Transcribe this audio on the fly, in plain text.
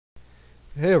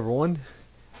Hey everyone,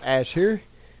 Ash here,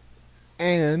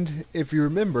 and if you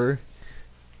remember,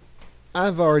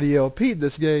 I've already LP'd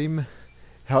this game.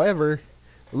 However,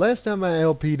 last time I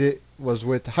LP'd it was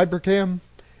with Hypercam,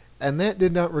 and that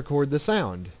did not record the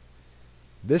sound.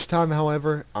 This time,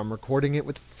 however, I'm recording it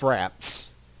with FRAPS.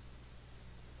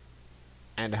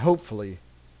 And hopefully,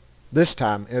 this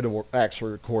time it'll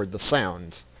actually record the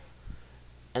sound.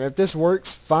 And if this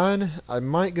works, fine. I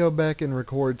might go back and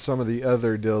record some of the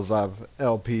other deals I've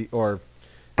LP'd off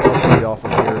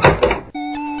of here.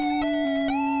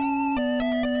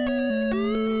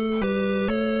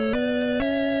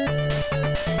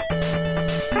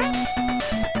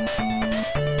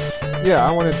 Yeah,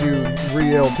 I wanted to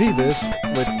re-LP this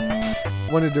with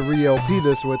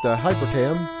the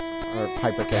Hypercam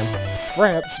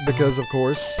FRAPS because, of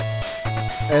course,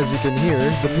 as you can hear,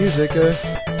 the music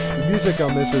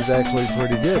on this is actually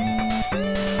pretty good.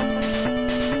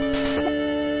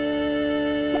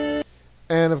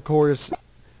 And of course,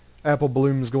 Apple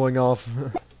Bloom's going off.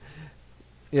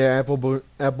 Yeah,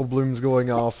 Apple Bloom's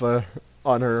going off on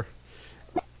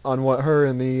what her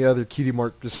and the other Cutie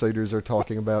Mark Crusaders are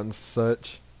talking about and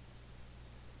such.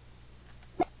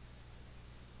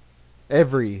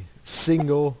 Every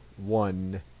single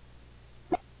one.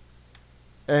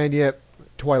 And yet,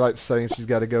 Twilight's saying she's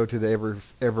got to go to the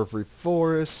Everfree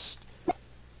Forest,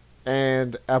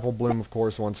 and Apple Bloom, of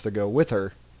course, wants to go with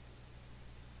her.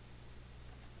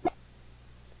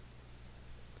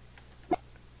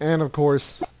 And of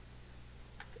course,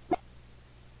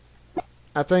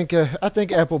 I think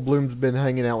Apple Bloom's been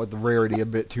hanging out with Rarity a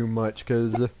bit too much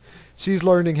because she's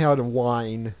learning how to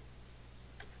whine.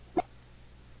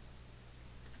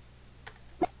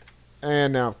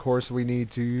 And now, of course, we need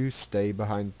to stay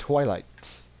behind Twilight.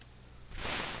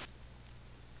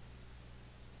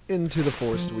 Into the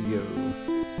forest we go.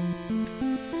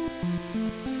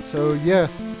 So, yeah.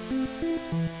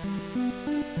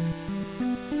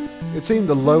 It seemed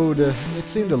to load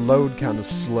kind of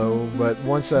slow, but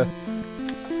once ah,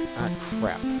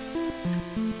 crap.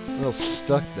 A little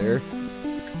stuck there.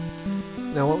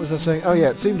 Now, what was I saying? Oh, yeah,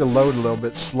 it seemed to load a little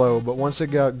bit slow, but once it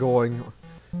got going,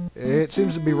 it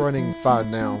seems to be running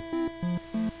fine now.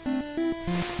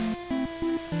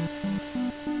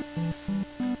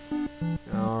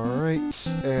 Alright,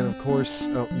 and of course...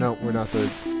 Oh, no, we're not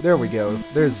there. There we go.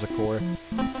 There's Zakora.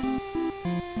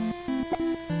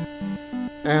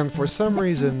 And for some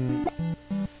reason,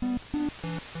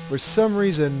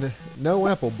 no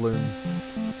Apple Bloom.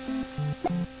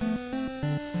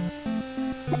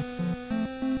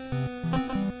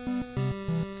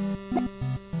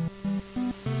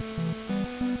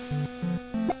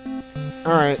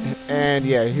 Alright, and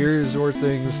yeah, here's where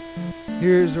things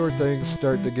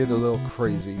start to get a little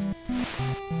crazy.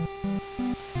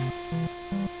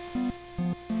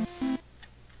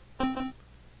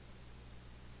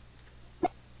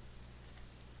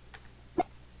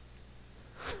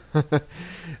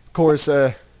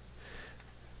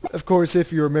 Of course,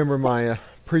 if you remember my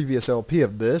previous LP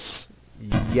of this,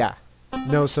 yeah,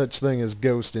 no such thing as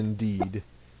ghost indeed.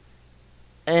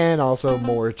 And also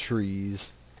more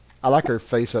trees. I like her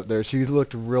face up there. She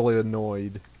looked really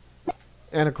annoyed.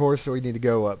 And of course, we need to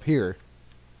go up here.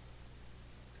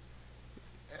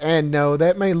 And no,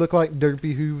 that may look like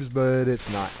derpy hooves, but it's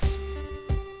not.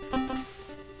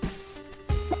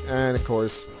 And of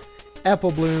course,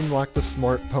 Apple Bloom, like the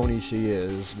smart pony she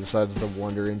is, decides to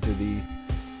wander into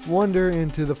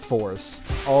the forest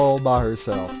all by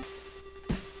herself.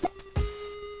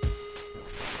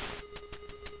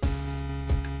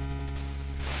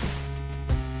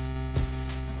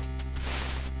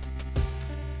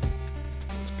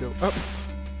 Let's go up.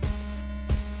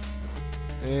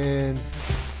 And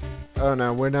oh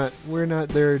no, we're not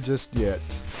there just yet.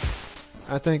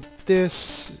 I think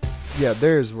this, yeah,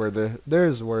 there's where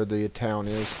the town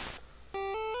is.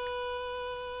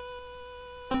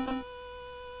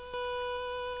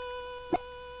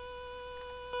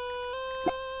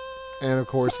 And of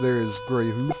course there is Grey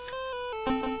Hoof.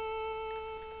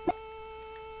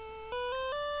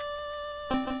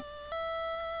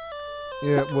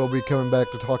 Yeah, we'll be coming back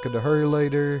to talking to her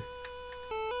later.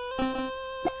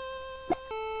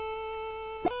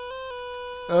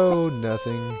 Oh,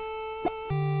 nothing.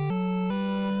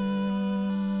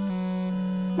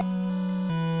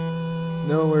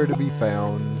 Nowhere to be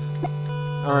found.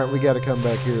 Alright, we gotta come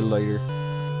back here later.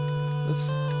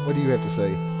 What do you have to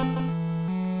say?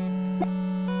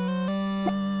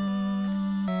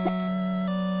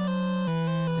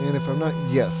 And if I'm not...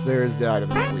 Yes, there's the item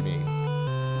that we need.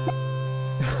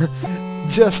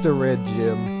 Just a red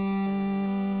gem.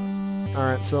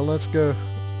 Alright, so let's go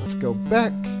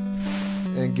back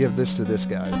and give this to this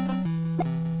guy.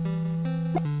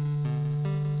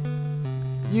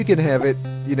 You can have it,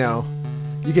 you know.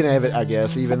 You can have it, I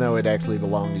guess, even though it actually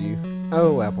belonged to you.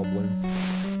 Oh, apple bloom.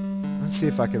 Let's see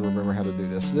if I can remember how to do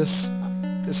this. This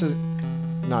is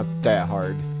not that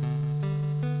hard.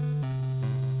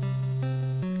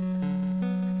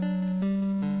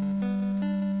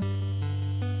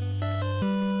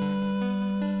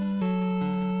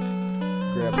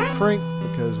 Grab the crank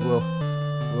because we'll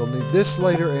need this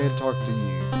later and talk to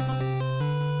you.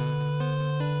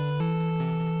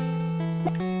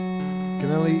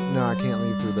 Can I leave? No, I can't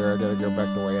leave through there. I gotta go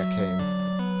back the way I came.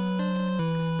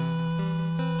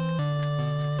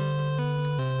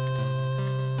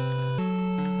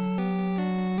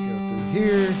 Go through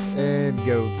here and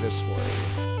go this way.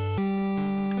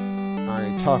 I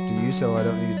already talked to you, so I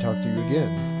don't need to talk to you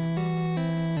again.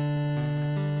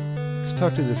 Let's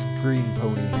talk to this green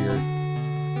pony here.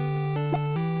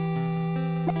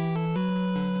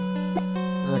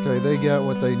 Okay, they got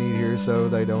what they need here, so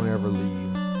they don't ever leave.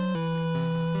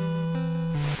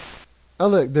 Oh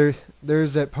look,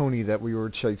 there's that pony that we were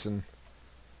chasing.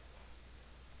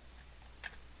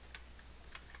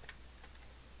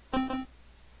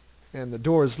 And the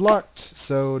door is locked,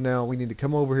 so now we need to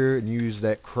come over here and use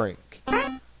that crank.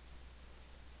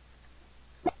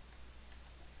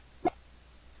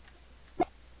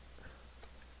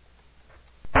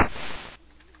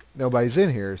 Nobody's in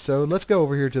here, so let's go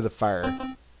over here to the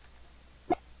fire.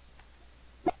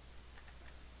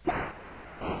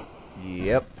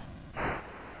 Yep.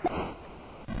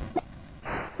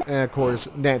 And of course,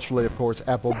 naturally, of course,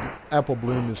 Apple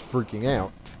Bloom is freaking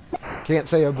out. Can't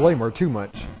say I blame her too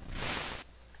much.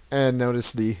 And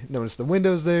notice the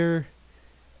windows there.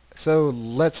 So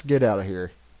let's get out of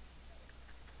here.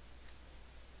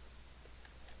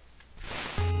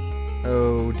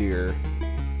 Oh dear.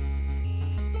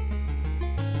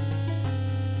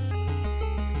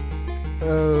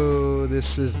 Oh,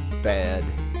 this is bad.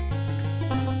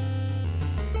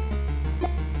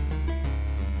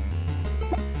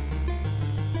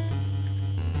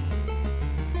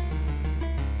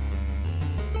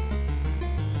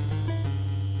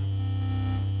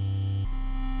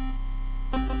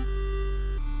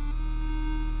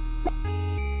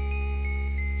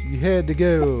 You had to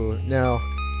go. Now,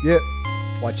 yep,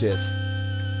 watch this.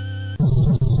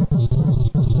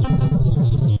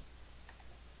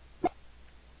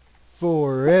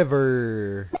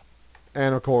 Forever.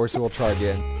 And of course, we'll try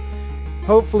again.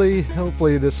 Hopefully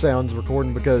this sounds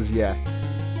recording because, yeah.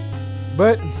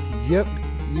 But, yep,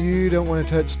 you don't want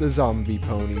to touch the zombie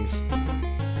ponies.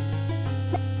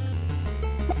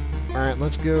 Alright,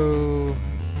 let's go.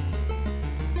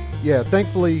 Yeah,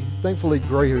 thankfully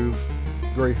Greyhoof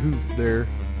there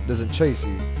doesn't chase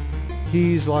you.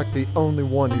 He's like the only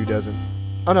one who doesn't.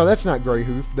 Oh no, that's not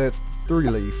Greyhoof, that's Three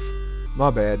Leaf.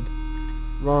 My bad.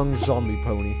 Wrong zombie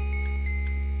pony.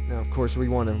 Now of course we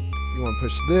want to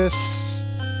push this.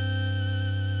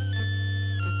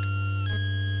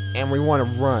 And we want to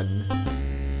run.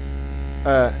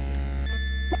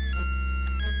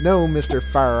 No, Mr.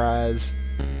 Fire Eyes.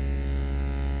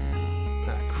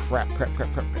 Ah, crap.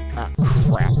 Ah,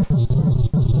 crap.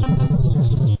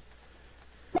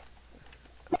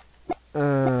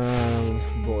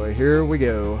 Boy, here we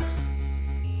go.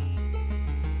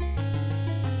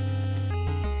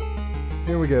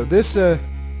 Here we go. This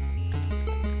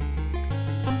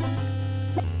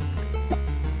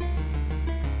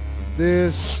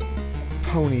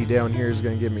pony down here is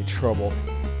going to give me trouble.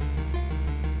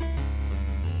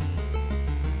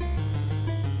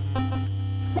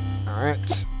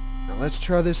 Alright, now let's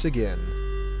try this again.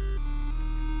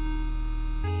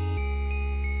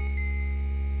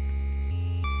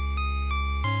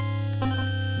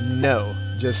 No,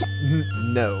 just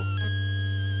no.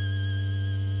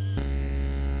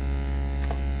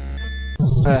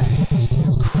 Crap.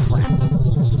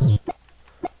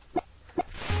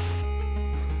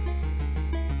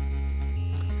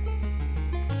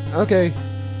 Okay,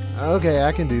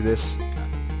 I can do this.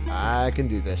 I can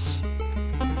do this.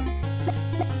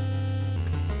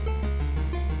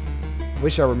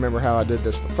 Wish I remember how I did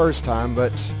this the first time,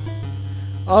 but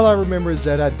all I remember is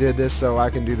that I did this, so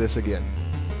I can do this again.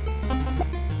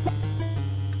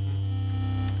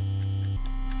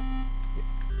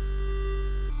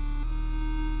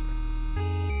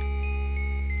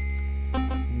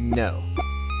 No.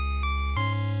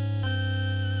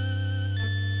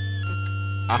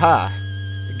 Aha!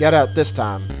 Got out this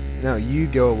time. No, you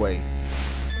go away.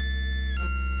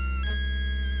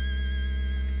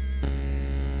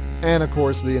 And of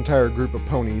course the entire group of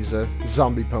ponies,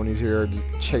 zombie ponies here are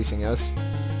chasing us.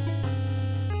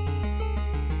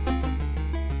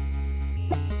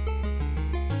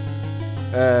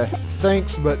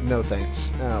 Thanks, but no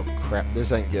thanks. Oh, crap.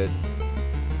 This ain't good.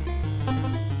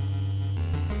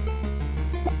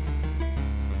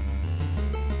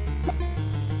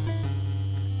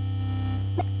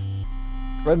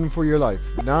 Running for your life.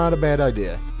 Not a bad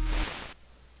idea.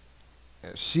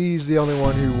 She's the only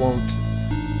one who won't...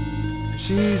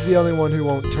 She's the only one who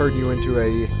won't turn you into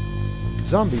a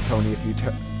zombie pony if you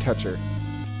touch her.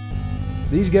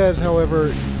 These guys,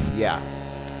 however, yeah.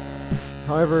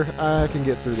 However, I can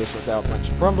get through this without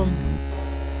much problem.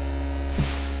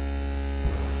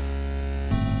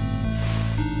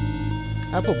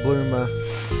 Apple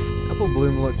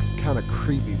Bloom looked kind of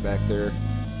creepy back there.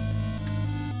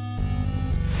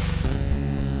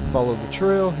 Follow the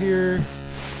trail here.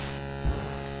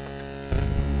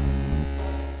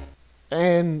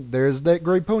 And there's that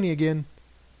gray pony again.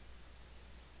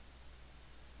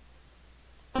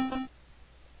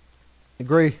 The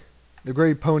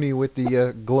gray pony with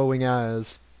the glowing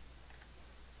eyes.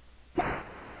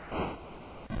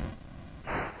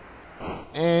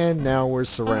 And now we're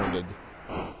surrounded.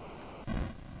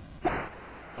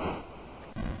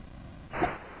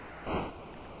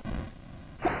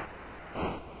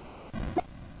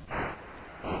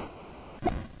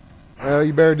 Well,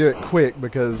 you better do it quick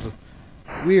because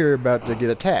we're about to get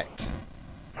attacked.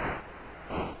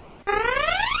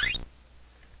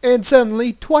 And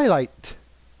suddenly, twilight.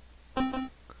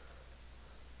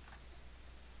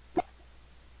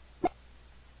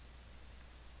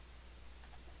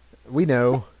 We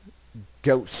know.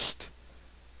 Ghost.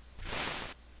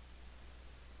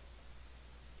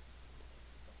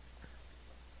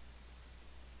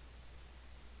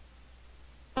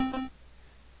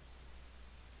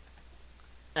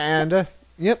 And,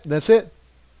 yep, that's it.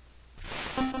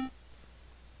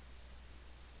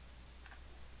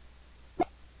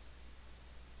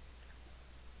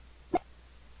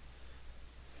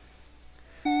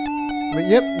 But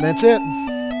yep, that's it.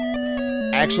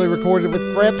 Actually recorded with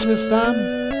FRAPS this time.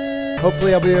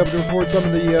 Hopefully I'll be able to record some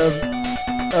of the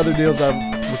other deals I've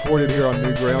recorded here on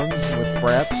Newgrounds with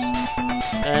FRAPS.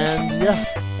 And yeah,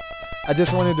 I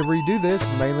just wanted to redo this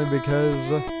mainly because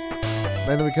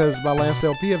my last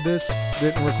LP of this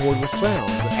didn't record with sound,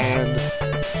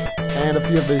 and a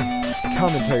few of the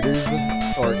commentators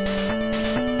or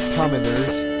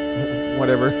commenters,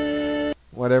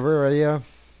 whatever,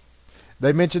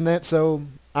 they mentioned that, so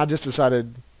I just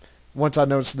decided, once I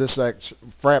noticed this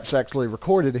FRAPS actually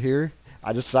recorded here,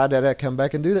 I just decided that I'd come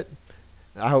back and do that.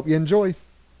 I hope you enjoy.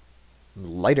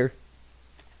 Later.